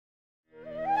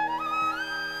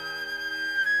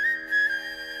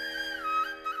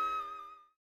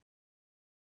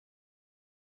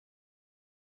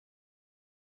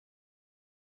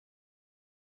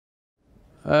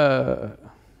Uh,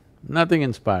 Nothing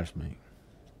inspires me.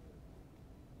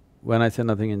 When I say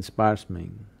nothing inspires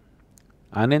me,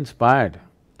 uninspired,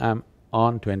 I'm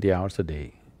on 20 hours a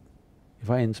day. If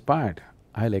I inspired,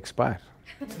 I'll expire.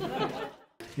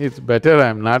 It's better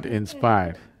I'm not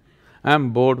inspired.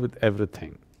 I'm bored with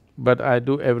everything, but I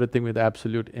do everything with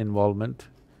absolute involvement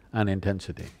and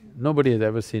intensity. Nobody has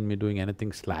ever seen me doing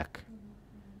anything slack.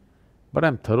 But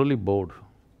I'm thoroughly bored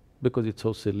because it's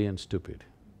so silly and stupid.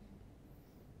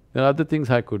 There are other things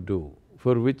I could do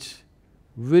for which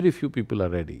very few people are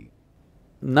ready.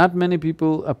 Not many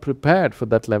people are prepared for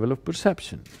that level of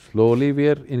perception. Slowly we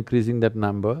are increasing that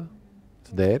number,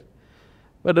 it's there.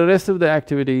 But the rest of the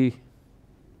activity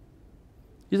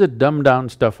is the dumbed-down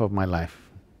stuff of my life.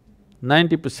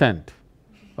 90%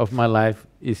 of my life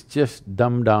is just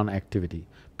dumbed-down activity.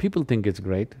 People think it's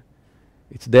great,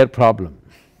 it's their problem.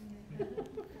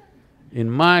 In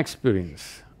my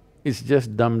experience, it's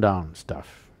just dumbed-down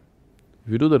stuff.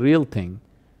 If you do the real thing,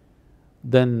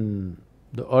 then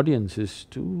the audience is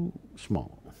too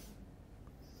small.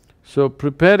 So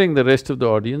preparing the rest of the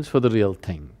audience for the real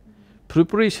thing.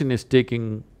 Preparation is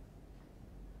taking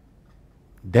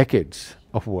decades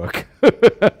of work.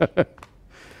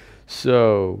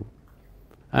 So,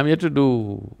 I'm here to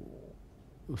do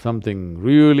something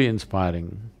really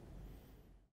inspiring.